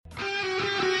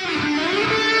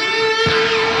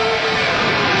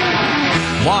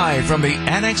Live from the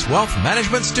Annex Wealth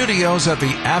Management Studios at the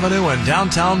Avenue in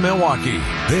downtown Milwaukee,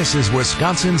 this is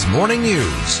Wisconsin's Morning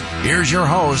News. Here's your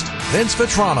host, Vince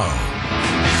Vitrano.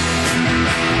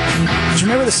 Do you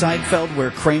remember the Seinfeld where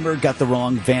Kramer got the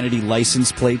wrong vanity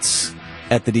license plates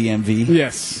at the DMV?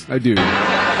 Yes, I do.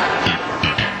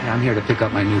 Yeah, I'm here to pick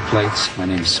up my new plates. My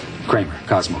name's Kramer,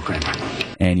 Cosmo Kramer.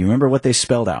 And you remember what they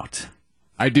spelled out?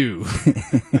 I do.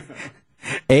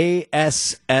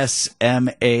 ASSMAN.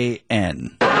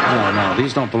 No,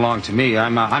 these don't belong to me.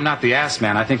 I'm not the ass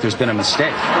man. I think there's been a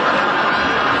mistake.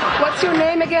 What's your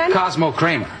name again? Cosmo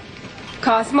Kramer.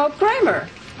 Cosmo Kramer.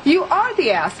 You are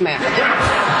the ass man.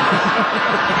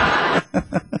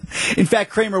 In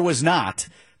fact, Kramer was not.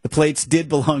 The plates did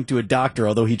belong to a doctor,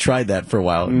 although he tried that for a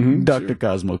while. Dr.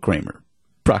 Cosmo Kramer.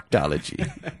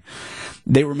 Proctology.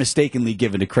 They were mistakenly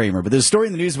given to Kramer. But there's a story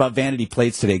in the news about vanity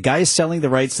plates today. Guy is selling the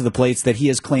rights to the plates that he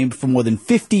has claimed for more than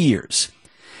 50 years.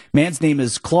 Man's name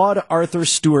is Claude Arthur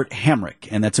Stewart Hamrick,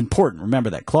 and that's important.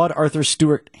 Remember that. Claude Arthur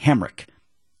Stewart Hamrick.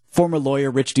 Former lawyer,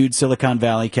 rich dude, Silicon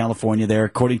Valley, California there.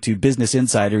 According to Business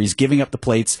Insider, he's giving up the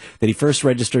plates that he first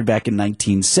registered back in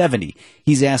 1970.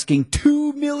 He's asking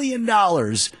 $2 million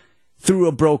through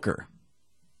a broker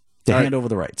to hand over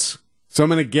the rights. So I'm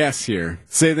going to guess here.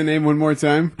 Say the name one more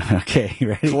time. Okay, you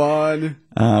ready? Claude.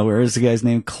 Where is the guy's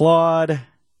name? Claude.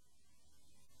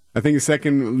 I think his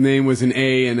second name was an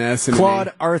A, an S, and Claude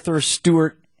an A. Arthur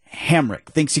Stewart Hamrick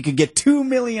thinks he could get $2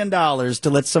 million to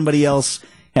let somebody else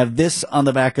have this on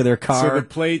the back of their car. So the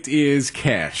plate is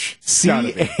cash.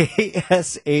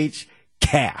 CASH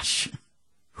cash.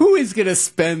 Who is going to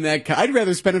spend that? I'd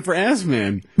rather spend it for Ass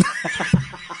Man.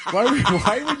 Why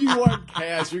would you want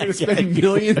cash? You're going to spend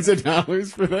millions of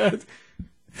dollars for that?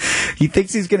 He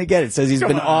thinks he's going to get it. Says he's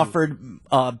been offered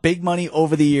big money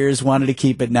over the years, wanted to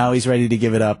keep it. Now he's ready to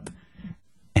give it up.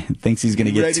 And thinks he's going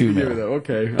to get $2 million.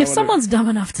 Okay. If someone's dumb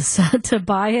enough to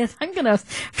buy it, I'm going to,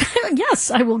 yes,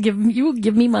 I will give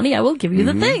me money. I will give you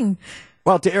the thing.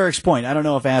 Well, to Eric's point, I don't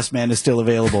know if Ass Man is still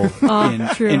available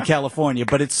in California,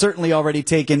 but it's certainly already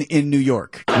taken in New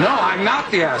York. No, I'm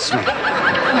not the ass man.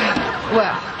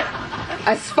 Well,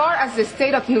 as far as the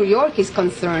state of New York is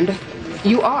concerned,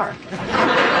 you are.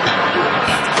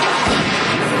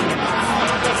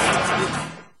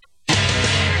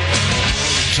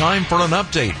 Time for an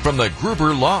update from the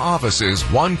Gruber Law Office's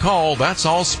One Call, That's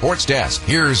All Sports Desk.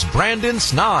 Here's Brandon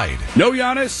Snide. No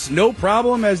Giannis, no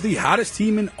problem, as the hottest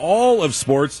team in all of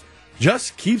sports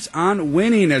just keeps on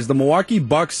winning as the Milwaukee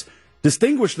Bucks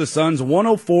distinguish the Suns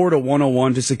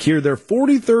 104-101 to secure their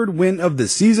 43rd win of the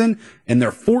season and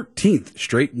their 14th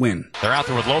straight win. They're out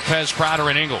there with Lopez, Crowder,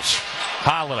 and Ingles.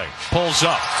 Holiday pulls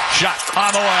up, shot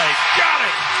on the way, got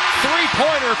it!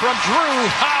 Three-pointer from Drew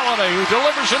Holiday, who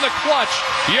delivers in the clutch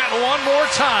yet one more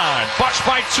time. Bucks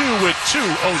by 2 with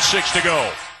 2:06 to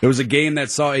go. It was a game that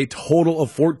saw a total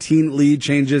of 14 lead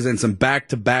changes and some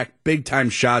back-to-back big-time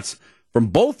shots from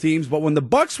both teams. But when the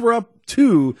Bucks were up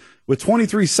 2 with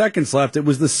 23 seconds left, it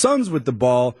was the Suns with the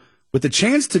ball with the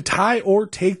chance to tie or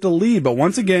take the lead. But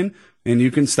once again, and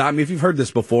you can stop me if you've heard this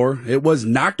before, it was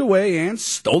knocked away and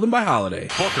stolen by Holiday.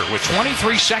 Booker with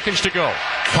 23 seconds to go,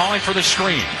 calling for the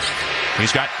screen.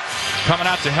 He's got coming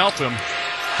out to help him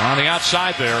on the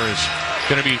outside there is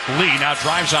going to be Lee. Now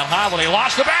drives on Holiday,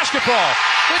 lost the basketball.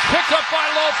 It's picked up by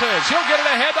Lopez. He'll get it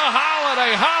ahead to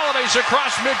Holiday. Holiday's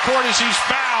across midcourt as he's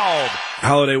fouled.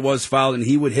 Holiday was fouled, and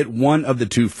he would hit one of the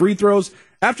 2 free throws.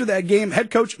 After that game, head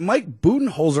coach Mike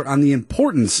Budenholzer on the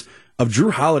importance of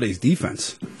Drew Holiday's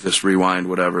defense. Just rewind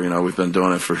whatever, we've been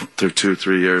doing it for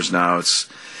 2-3 years now.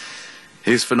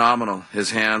 He's phenomenal. His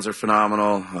hands are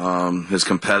phenomenal. His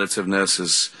competitiveness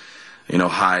is,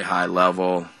 high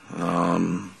level.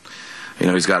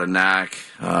 He's got a knack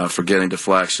for getting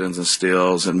deflections and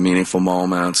steals and meaningful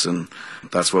moments, and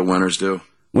that's what winners do.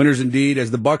 Winners indeed, as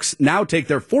the Bucks now take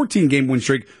their 14-game win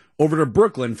streak over to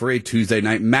Brooklyn for a Tuesday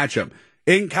night matchup.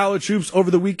 In college hoops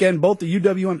over the weekend, both the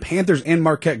UWM Panthers and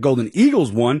Marquette Golden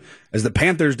Eagles won as the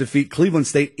Panthers defeat Cleveland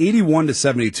State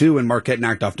 81-72 and Marquette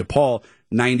knocked off DePaul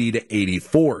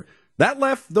 90-84. That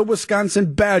left the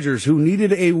Wisconsin Badgers, who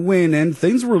needed a win, and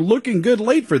things were looking good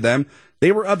late for them.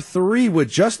 They were up 3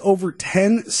 with just over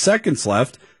 10 seconds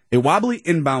left. A wobbly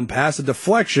inbound pass, a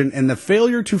deflection, and the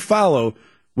failure to follow,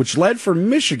 which led for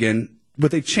Michigan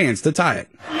with a chance to tie it.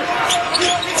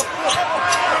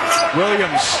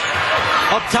 Williams.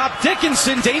 Up top,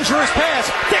 Dickinson, dangerous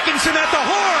pass. Dickinson at the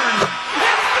horn.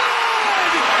 It's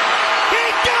good! He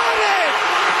got it!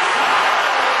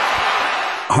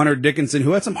 Hunter Dickinson,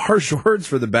 who had some harsh words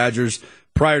for the Badgers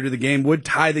prior to the game, would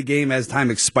tie the game as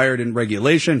time expired in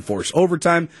regulation, force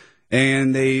overtime.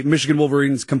 And the Michigan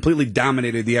Wolverines completely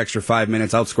dominated the extra 5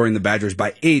 minutes, outscoring the Badgers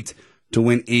by 8 to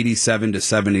win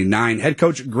 87-79. Head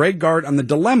coach Greg Gard on the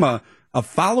dilemma of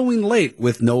following late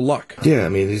with no luck. Yeah, I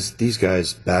mean, these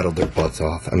guys battled their butts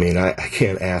off. I mean, I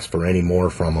can't ask for any more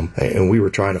from them. And we were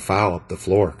trying to foul up the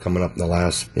floor coming up in the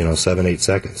last, 7-8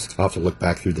 seconds. I'll have to look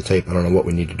back through the tape. I don't know what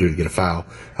we need to do to get a foul.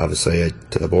 Obviously,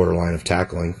 at the borderline of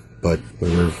tackling, but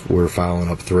we were fouling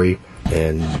up 3.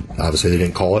 And obviously they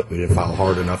didn't call it. We didn't foul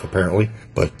hard enough, apparently.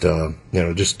 But, I'll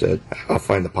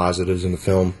find the positives in the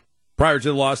film. Prior to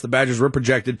the loss, the Badgers were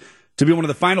projected to be one of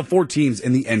the final 4 teams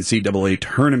in the NCAA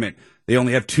tournament. They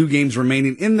only have 2 games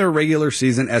remaining in their regular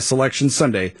season, as Selection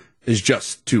Sunday is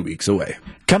just 2 weeks away.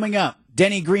 Coming up,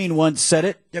 Denny Green once said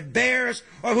it. The Bears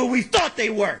are who we thought they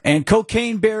were. And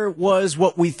Cocaine Bear was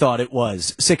what we thought it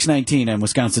was. 6:19 on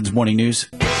Wisconsin's Morning News.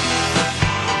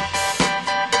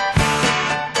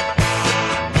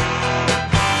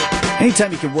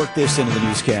 Anytime you can work this into the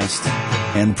newscast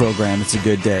and program, it's a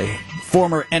good day.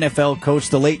 Former NFL coach,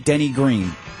 the late Denny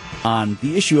Green, on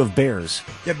the issue of bears.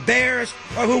 The Bears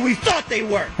are who we thought they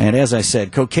were. And as I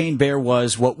said, Cocaine Bear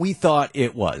was what we thought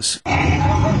it was.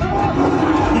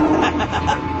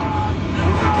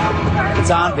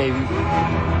 It's on, baby.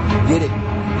 Get it.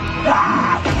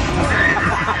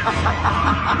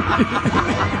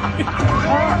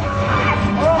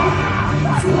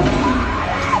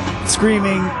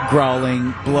 Screaming,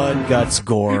 growling, blood, guts,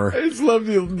 gore. I just love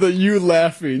the you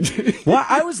laughing. Well,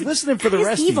 I was listening for the It's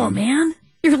rest evil, of you. man.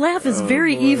 Your laugh is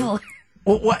very evil.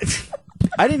 Well, what?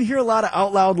 I didn't hear a lot of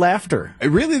out loud laughter.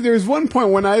 Really, there was one point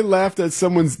when I laughed at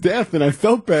someone's death, and I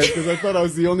felt bad because I thought I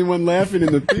was the only one laughing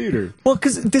in the theater. Well,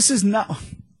 because this is not...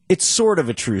 It's sort of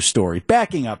a true story.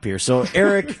 Backing up here. So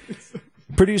Eric,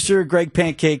 producer Greg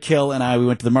Pancake Hill, and I, we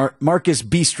went to the Marcus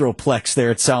Bistroplex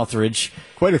there at Southridge.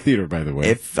 Quite a theater, by the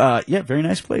way. Yeah, very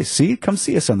nice place. See, come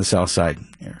see us on the South Side,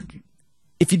 Eric.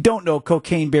 If you don't know,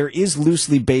 Cocaine Bear is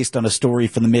loosely based on a story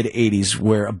from the mid-'80s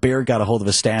where a bear got a hold of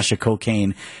a stash of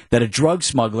cocaine that a drug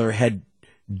smuggler had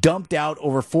dumped out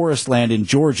over forest land in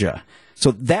Georgia. So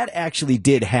that actually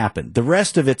did happen. The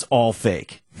rest of it's all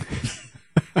fake.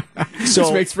 So,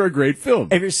 this makes for a great film.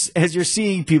 As you're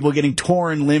seeing people getting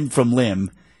torn limb from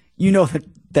limb, you know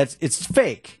that it's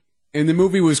fake. And the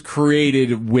movie was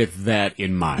created with that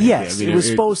in mind. Yes, it was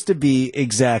supposed to be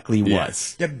exactly what.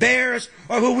 Yes. The Bears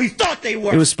are who we thought they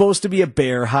were. It was supposed to be a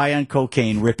bear high on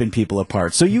cocaine ripping people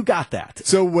apart. So you got that.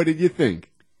 So what did you think?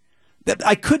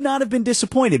 I could not have been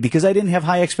disappointed because I didn't have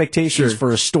high expectations for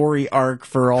a story arc,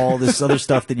 for all this other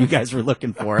stuff that you guys were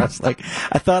looking for. I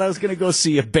thought I was going to go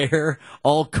see a bear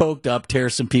all coked up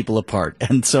tear some people apart.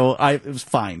 And so it was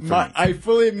fine for me. I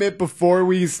fully admit before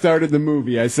we started the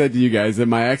movie, I said to you guys that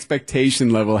my expectation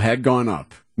level had gone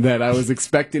up. That I was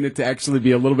expecting it to actually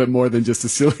be a little bit more than just a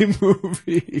silly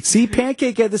movie. See,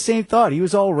 Pancake had the same thought. He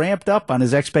was all ramped up on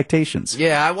his expectations.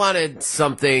 Yeah, I wanted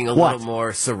something a little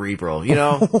more cerebral. You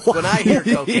know, when I hear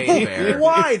Cocaine Bear...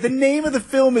 Why? The name of the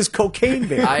film is Cocaine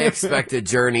Bear. I expect a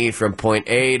journey from point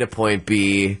A to point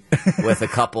B with a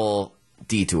couple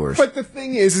detours. But the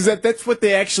thing is that that's what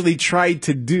they actually tried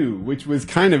to do, which was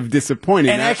kind of disappointing.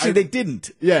 And actually, they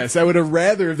didn't. Yes, I would have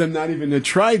rather them not even have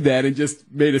tried that and just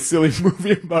made a silly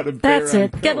movie about a bear. That's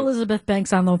it. Get Elizabeth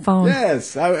Banks on the phone.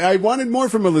 Yes, I wanted more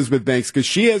from Elizabeth Banks because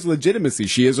she has legitimacy.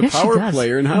 She is a power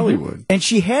player in Hollywood. Mm-hmm. And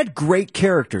she had great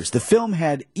characters. The film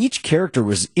each character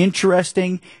was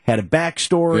interesting, had a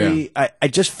backstory. Yeah. I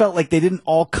just felt like they didn't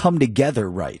all come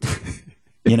together right.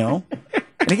 You know?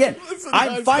 And again,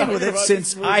 I'm fine with it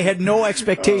since I had no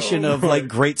expectation of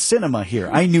great cinema here.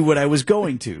 I knew what I was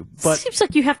going to. But seems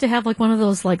like you have to have one of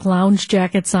those lounge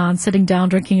jackets on, sitting down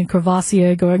drinking a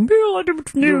Crevassier, going, I never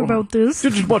knew about this.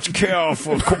 Didn't much care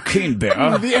for Cocaine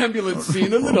Bear. The ambulance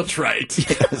scene, a little trite.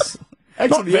 Yes.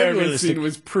 Actually, the ambulance scene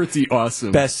was pretty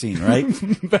awesome. Best scene, right?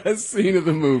 Best scene of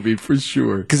the movie, for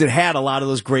sure. Because it had a lot of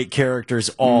those great characters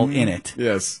all in it.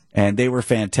 Yes. And they were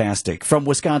fantastic. From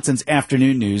Wisconsin's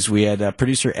Afternoon News, we had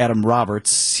producer Adam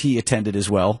Roberts. He attended as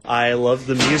well. I love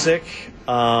the music.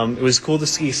 It was cool to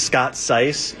see Scott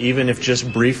Seiss, even if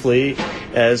just briefly,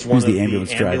 as one of the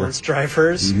ambulance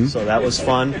drivers. Mm-hmm. So that was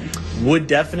fun. Would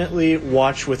definitely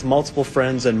watch with multiple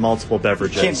friends and multiple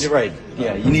beverages. Right.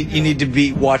 Yeah, you need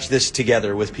to watch this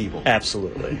together with people.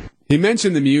 Absolutely. He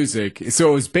mentioned the music,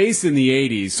 so it was based in the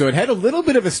 80s, so it had a little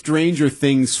bit of a Stranger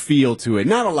Things feel to it.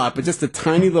 Not a lot, but just a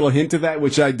tiny little hint of that,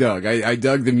 which I dug. I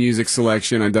dug the music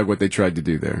selection. I dug what they tried to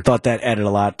do there. Thought that added a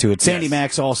lot to it. Sandy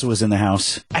Max also was in the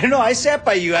house. I don't know. I sat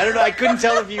by you. I don't know. I couldn't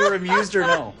tell if you were amused or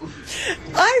no.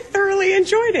 I thoroughly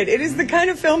enjoyed it. It is the kind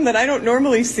of film that I don't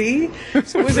normally see,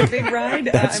 so it was a big ride.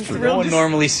 That's I'm true. thrilled. No one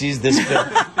normally sees this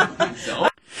film.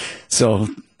 So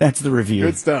That's the review.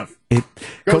 Good stuff.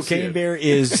 Cocaine Bear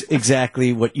is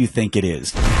exactly what you think it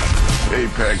is.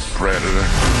 Apex predator.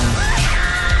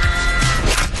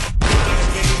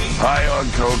 High on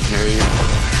cocaine.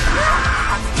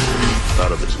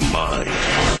 Out of his mind.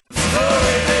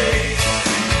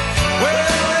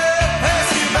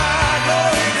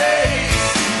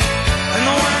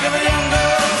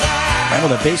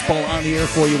 Well, the baseball on the air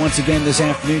for you once again this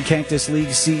afternoon. Cactus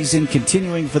League season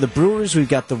continuing for the Brewers. We've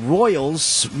got the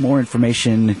Royals. More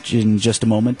information in just a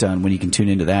moment on when you can tune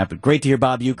into that. But great to hear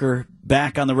Bob Uecker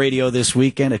back on the radio this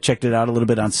weekend. I checked it out a little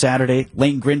bit on Saturday.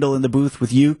 Lane Grindle in the booth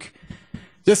with Ueck.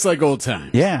 Just like old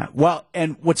times. Yeah. Well,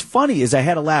 and what's funny is I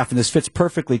had a laugh, and this fits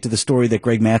perfectly to the story that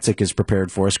Greg Matzek has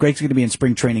prepared for us. Greg's going to be in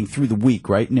spring training through the week,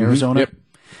 right, in Arizona? Yep.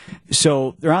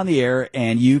 So they're on the air,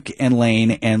 and Ueck and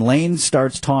Lane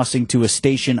starts tossing to a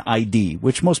station ID,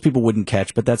 which most people wouldn't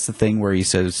catch, but that's the thing where he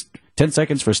says 10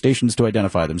 seconds for stations to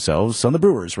identify themselves on the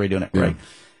Brewers radio network, right?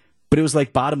 But it was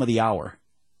like bottom of the hour.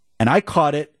 And I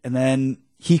caught it, and then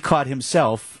he caught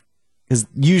himself, because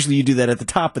usually you do that at the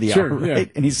top of the hour, right?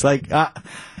 Yeah. And he's like,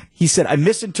 he said, I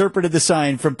misinterpreted the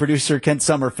sign from producer Kent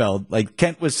Sommerfeld. Like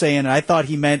Kent was saying, I thought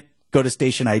he meant go to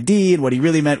station ID, and what he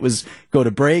really meant was go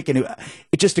to break. And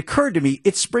it just occurred to me,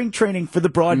 it's spring training for the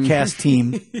broadcast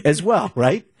team as well,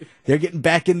 right? They're getting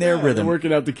back in their rhythm. They're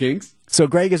working out the kinks. So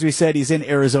Greg, as we said, he's in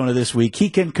Arizona this week. He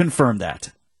can confirm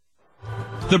that.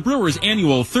 The Brewers'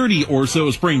 annual 30 or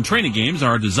so spring training games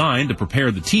are designed to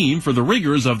prepare the team for the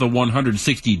rigors of the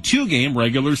 162-game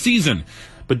regular season.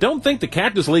 But don't think the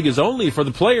Cactus League is only for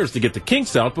the players to get the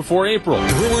kinks out before April.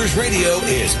 Brewers Radio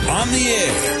is on the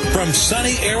air from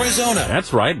sunny Arizona.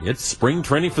 That's right. It's spring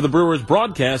training for the Brewers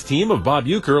broadcast team of Bob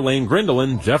Uecker, Lane Grindle,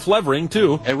 and Jeff Levering,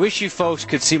 too. I wish you folks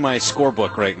could see my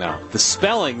scorebook right now. The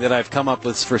spelling that I've come up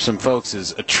with for some folks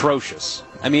is atrocious.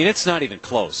 I mean, it's not even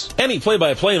close. Any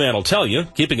play-by-play man will tell you,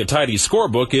 keeping a tidy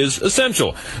scorebook is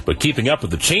essential. But keeping up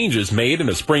with the changes made in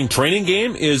a spring training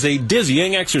game is a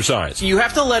dizzying exercise. You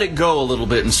have to let it go a little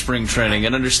bit in spring training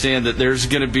and understand that there's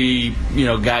going to be,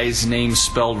 guys' names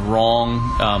spelled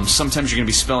wrong. Sometimes you're going to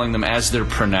be spelling them as they're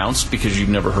pronounced because you've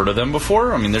never heard of them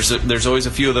before. I mean, there's always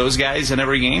a few of those guys in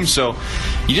every game, so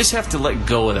you just have to let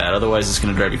go of that. Otherwise, it's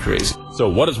going to drive you crazy. So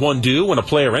what does one do when a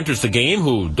player enters the game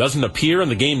who doesn't appear in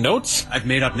the game notes? I've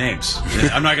made up names.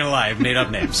 I'm not going to lie. I've made up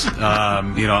names.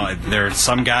 There are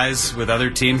some guys with other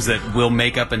teams that will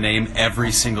make up a name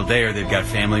every single day, or they've got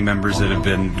family members that have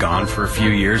been gone for a few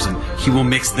years, and he will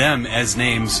mix them as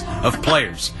names of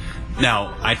players.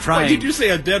 Now, I try. Did you say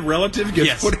a dead relative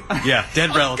gets put? Yeah,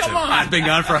 dead relative. Come on. I've been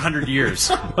gone for 100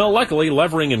 years. Well, luckily,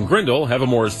 Levering and Grindle have a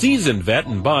more seasoned vet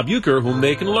in Bob Uecker whom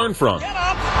they can learn from. Get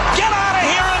out of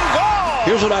here and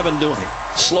go! Here's what I've been doing.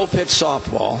 Slow pitch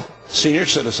softball, senior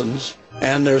citizens,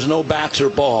 and there's no bats or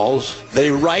balls. They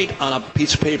write on a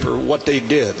piece of paper what they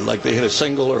did, like they hit a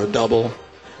single or a double,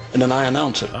 and then I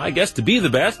announce it. I guess to be the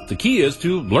best, the key is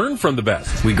to learn from the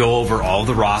best. We go over all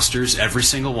the rosters, every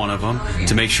single one of them,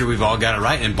 to make sure we've all got it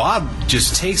right. And Bob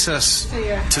just takes us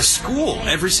to school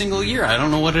every single year. I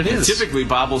don't know what it is. Typically,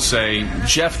 Bob will say,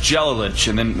 Jeff Jelilich,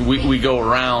 and then we go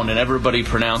around and everybody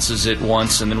pronounces it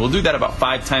once, and then we'll do that about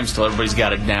 5 times till everybody's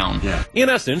got it down. Yeah. In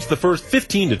essence, the first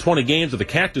 15 to 20 games of the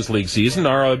Cactus League season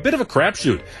are a bit of a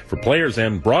crapshoot for players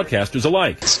and broadcasters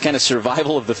alike. It's kind of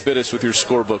survival of the fittest with your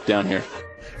scorebook down here.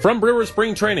 From Brewers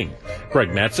Spring Training, Craig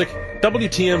Matzek,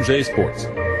 WTMJ Sports.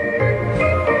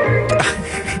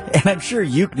 And I'm sure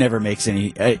Ueck never makes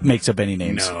up any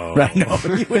names. No. Right? No,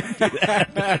 he wouldn't do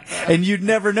that. And you'd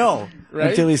never know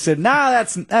until he said, "Nah,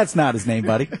 that's not his name,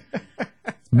 buddy."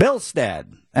 Billstad.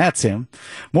 That's him.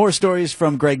 More stories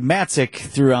from Greg Matzek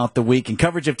throughout the week, and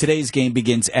coverage of today's game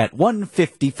begins at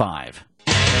 1:55.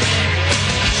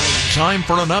 Time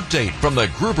for an update from the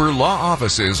Gruber Law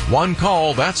Office's One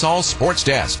Call, That's All Sports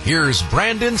Desk. Here's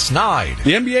Brandon Snide.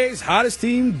 The NBA's hottest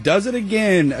team does it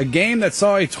again. A game that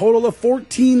saw a total of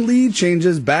 14 lead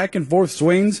changes, back and forth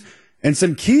swings, and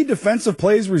some key defensive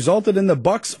plays resulted in the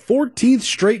Bucks' 14th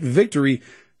straight victory,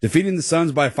 defeating the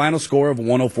Suns by a final score of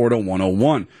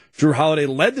 104-101. Jrue Holiday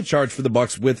led the charge for the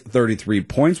Bucks with 33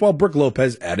 points, while Brook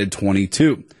Lopez added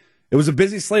 22. It was a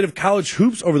busy slate of college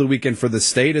hoops over the weekend for the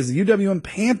state as the UWM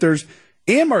Panthers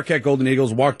and Marquette Golden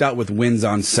Eagles walked out with wins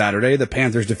on Saturday. The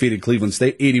Panthers defeated Cleveland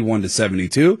State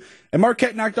 81-72, and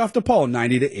Marquette knocked off DePaul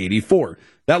 90-84.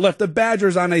 That left the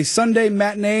Badgers on a Sunday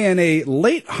matinee and a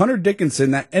late Hunter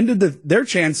Dickinson that ended their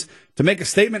chance to make a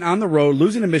statement on the road,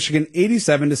 losing to Michigan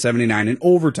 87-79 in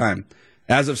overtime.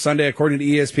 As of Sunday, according to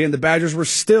ESPN, the Badgers were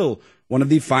still one of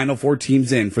the final 4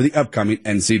 teams in for the upcoming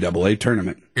NCAA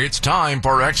tournament. It's time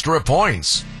for Extra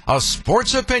Points, a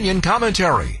sports opinion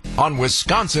commentary on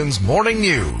Wisconsin's morning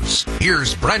news.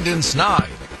 Here's Brendan Snide.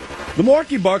 The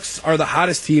Milwaukee Bucks are the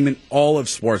hottest team in all of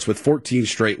sports with 14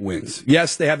 straight wins.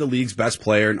 Yes, they have the league's best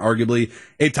player and arguably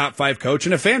a top 5 coach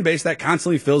and a fan base that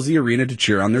constantly fills the arena to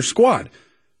cheer on their squad.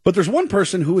 But there's one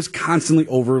person who is constantly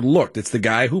overlooked. It's the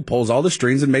guy who pulls all the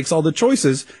strings and makes all the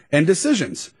choices and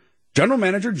decisions. General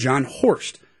Manager Jon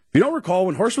Horst. If you don't recall,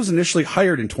 when Horst was initially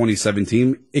hired in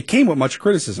 2017, it came with much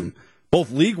criticism,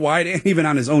 both league-wide and even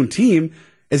on his own team,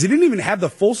 as he didn't even have the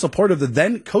full support of the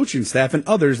then coaching staff and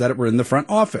others that were in the front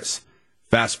office.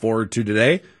 Fast forward to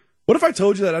today. What if I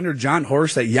told you that under Jon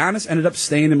Horst that Giannis ended up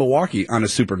staying in Milwaukee on a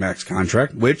Supermax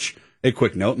contract, which, a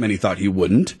quick note, many thought he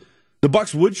wouldn't. The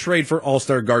Bucks would trade for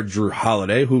All-Star guard Jrue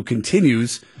Holiday, who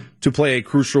continues to play a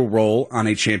crucial role on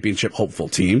a championship hopeful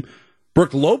team.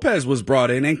 Brook Lopez was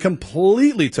brought in and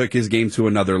completely took his game to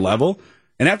another level.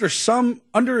 And after some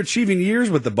underachieving years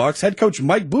with the Bucks, head coach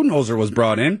Mike Budenholzer was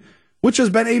brought in, which has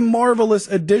been a marvelous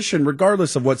addition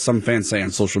regardless of what some fans say on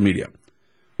social media.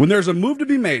 When there's a move to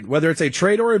be made, whether it's a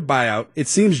trade or a buyout, it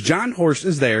seems Jon Horst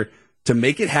is there to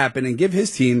make it happen and give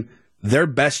his team their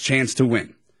best chance to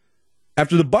win.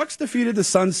 After the Bucks defeated the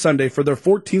Suns Sunday for their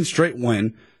 14th straight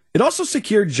win, it also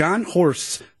secured Jon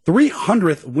Horst's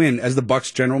 300th win as the Bucks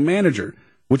general manager,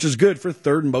 which is good for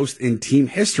third most in team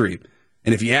history.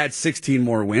 And if he adds 16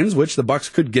 more wins, which the Bucks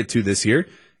could get to this year,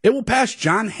 it will pass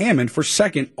John Hammond for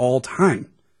second all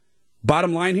time.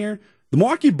 Bottom line here, the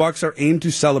Milwaukee Bucks are aimed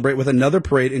to celebrate with another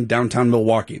parade in downtown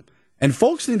Milwaukee, and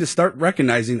folks need to start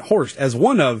recognizing Horst as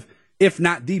one of, if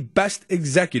not the best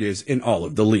executives in all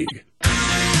of the league.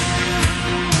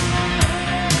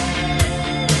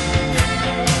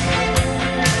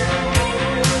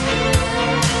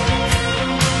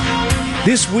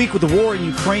 This week, with the war in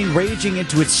Ukraine raging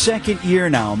into its second year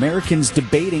now, Americans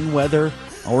debating whether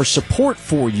our support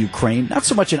for Ukraine, not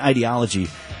so much an ideology,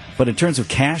 but in terms of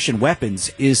cash and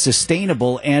weapons, is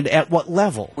sustainable and at what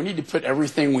level. We need to put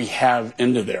everything we have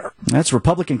into there. That's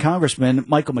Republican Congressman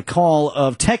Michael McCaul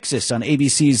of Texas on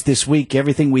ABC's This Week.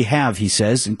 Everything we have, he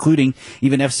says, including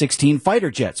even F-16 fighter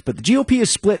jets. But the GOP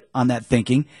is split on that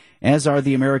thinking, as are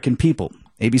the American people.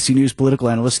 ABC News political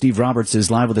analyst Steve Roberts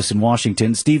is live with us in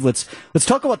Washington. Steve, let's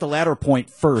talk about the latter point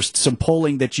first. Some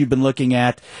polling that you've been looking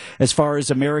at as far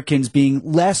as Americans being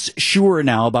less sure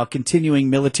now about continuing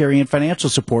military and financial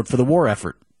support for the war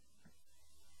effort.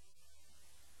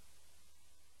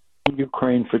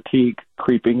 Ukraine fatigue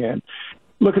creeping in.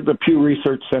 Look at the Pew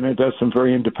Research Center, does some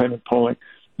very independent polling.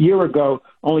 A year ago,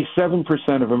 only 7%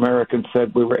 of Americans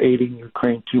said we were aiding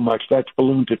Ukraine too much. That's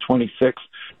ballooned to 26%.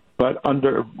 But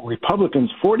under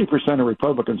Republicans, 40% of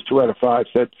Republicans, 2 out of 5,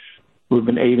 said we've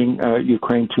been aiding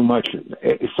Ukraine too much.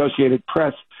 Associated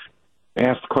Press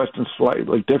asked questions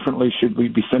slightly differently. Should we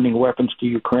be sending weapons to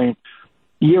Ukraine?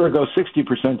 A year ago,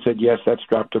 60% said yes. That's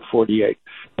dropped to 48%.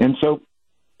 And so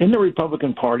in the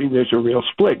Republican Party, there's a real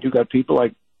split. You've got people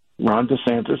like Ron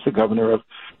DeSantis, the governor of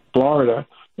Florida,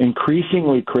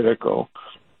 increasingly critical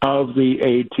of the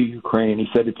aid to Ukraine. He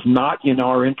said it's not in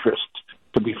our interest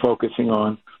to be focusing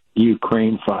on the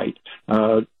Ukraine fight.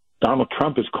 Donald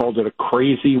Trump has called it a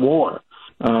crazy war.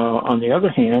 On the other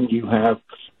hand, you have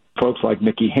folks like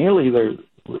Nikki Haley,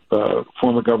 the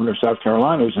former governor of South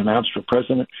Carolina, who's announced for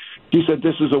president. She said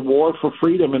this is a war for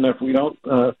freedom, and if we don't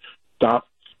stop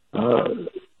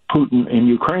Putin in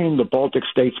Ukraine, the Baltic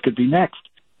states could be next,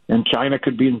 and China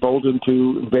could be emboldened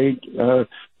to invade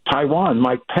Taiwan.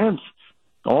 Mike Pence,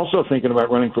 also thinking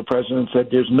about running for president, said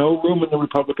there's no room in the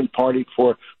Republican Party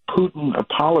for Putin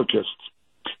apologists.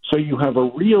 So you have a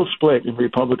real split in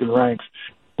Republican ranks.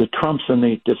 The Trumps and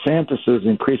the DeSantis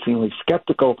increasingly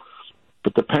skeptical,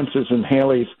 but the Pences and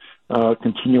Haleys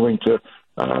continuing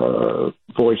to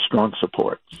voice strong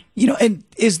support. You know, and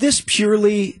is this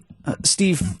purely,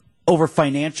 Steve, over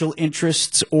financial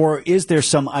interests, or is there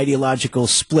some ideological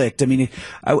split? I mean,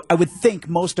 I would think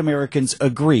most Americans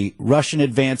agree Russian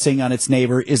advancing on its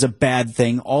neighbor is a bad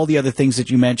thing. All the other things that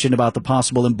you mentioned about the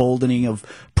possible emboldening of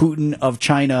Putin, of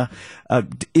China,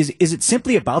 is it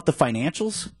simply about the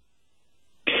financials?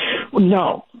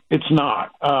 No, it's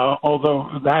not.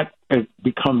 Although that it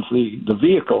becomes the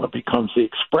vehicle, it becomes the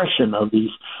expression of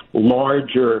these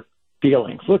larger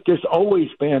feelings. Look, there's always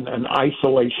been an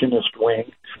isolationist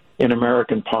wing in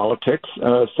American politics,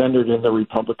 centered in the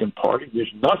Republican Party.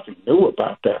 There's nothing new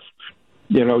about this.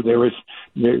 You know,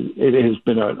 it has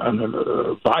been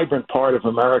a vibrant part of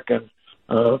American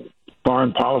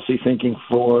foreign policy thinking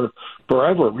for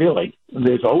forever, really.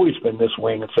 There's always been this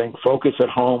wing of saying, focus at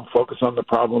home, focus on the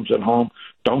problems at home,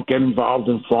 don't get involved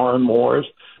in foreign wars.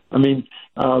 I mean,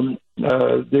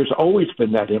 there's always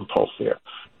been that impulse there.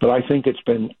 But I think it's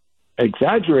been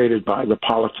exaggerated by the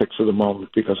politics of the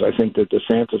moment, because I think that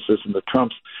DeSantis and the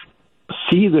Trumps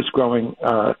see this growing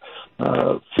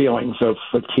feelings of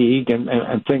fatigue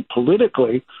and think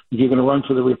politically, if you're going to run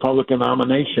for the Republican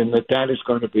nomination, that is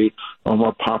going to be a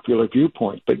more popular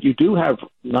viewpoint. But you do have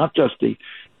not just the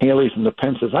Haleys and the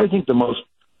Pences. I think the most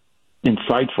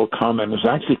insightful comment has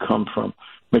actually come from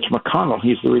Mitch McConnell.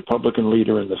 He's the Republican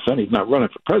leader in the Senate. He's not running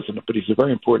for president, but he's a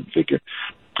very important figure.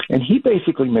 And he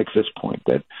basically makes this point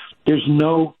that there's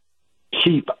no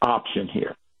cheap option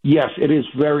here. Yes, it is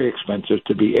very expensive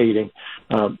to be aiding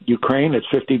Ukraine. It's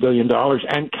 $50 billion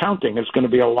and counting. It's going to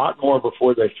be a lot more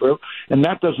before they're through. And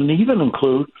that doesn't even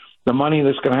include the money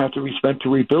that's going to have to be spent to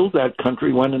rebuild that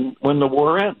country when the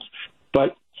war ends.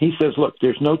 But he says, look,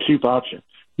 there's no cheap option.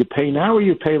 You pay now or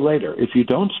you pay later. If you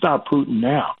don't stop Putin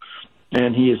now,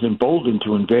 and he is emboldened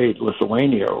to invade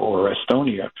Lithuania or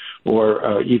Estonia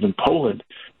or even Poland,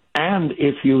 and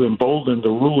if you embolden the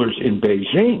rulers in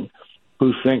Beijing,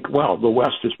 who think, well, the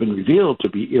West has been revealed to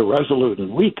be irresolute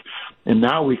and weak, and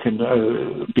now we can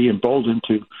be emboldened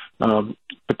to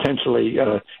potentially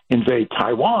invade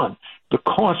Taiwan, the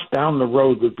cost down the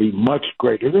road would be much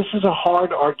greater. This is a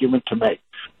hard argument to make,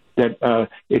 that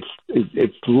it's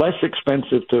less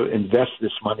expensive to invest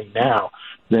this money now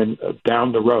than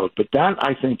down the road. But that,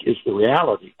 I think, is the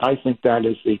reality. I think that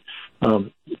is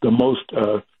the most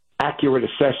accurate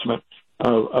assessment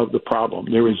of the problem.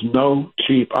 There is no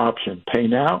cheap option. Pay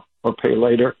now or pay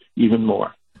later, even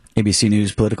more. ABC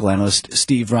News political analyst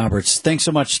Steve Roberts. Thanks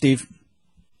so much, Steve.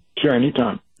 Sure,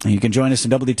 anytime. You can join us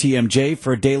in WTMJ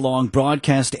for a day-long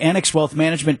broadcast. Annex Wealth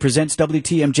Management presents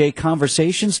WTMJ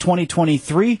Conversations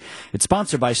 2023. It's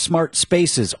sponsored by Smart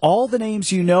Spaces. All the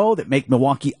names you know that make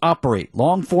Milwaukee operate.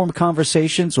 Long-form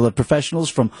conversations with professionals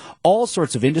from all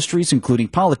sorts of industries, including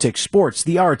politics, sports,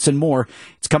 the arts, and more.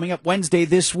 It's coming up Wednesday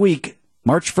this week,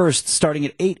 March 1st, starting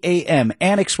at 8 a.m.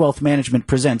 Annex Wealth Management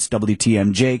presents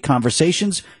WTMJ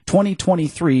Conversations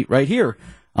 2023 right here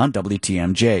on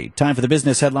WTMJ. Time for the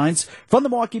business headlines from the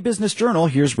Milwaukee Business Journal.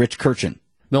 Here's Rich Kirchen.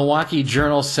 Milwaukee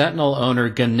Journal Sentinel owner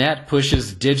Gannett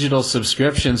pushes digital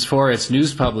subscriptions for its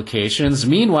news publications.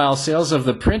 Meanwhile, sales of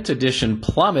the print edition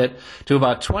plummet to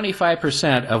about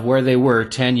 25% of where they were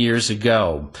 10 years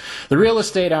ago. The real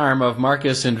estate arm of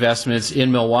Marcus Investments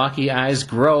in Milwaukee eyes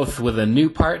growth with a new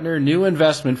partner, new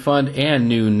investment fund, and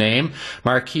new name.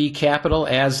 Marquee Capital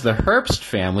adds the Herbst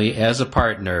family as a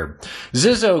partner.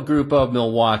 Zizzo Group of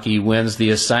Milwaukee wins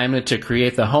the assignment to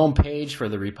create the homepage for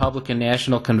the Republican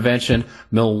National Convention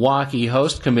Milwaukee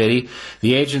Host Committee.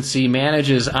 The agency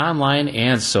manages online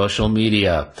and social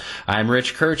media. I'm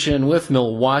Rich Kirchen with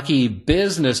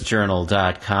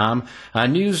MilwaukeeBusinessJournal.com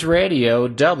on News Radio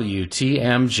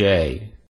WTMJ.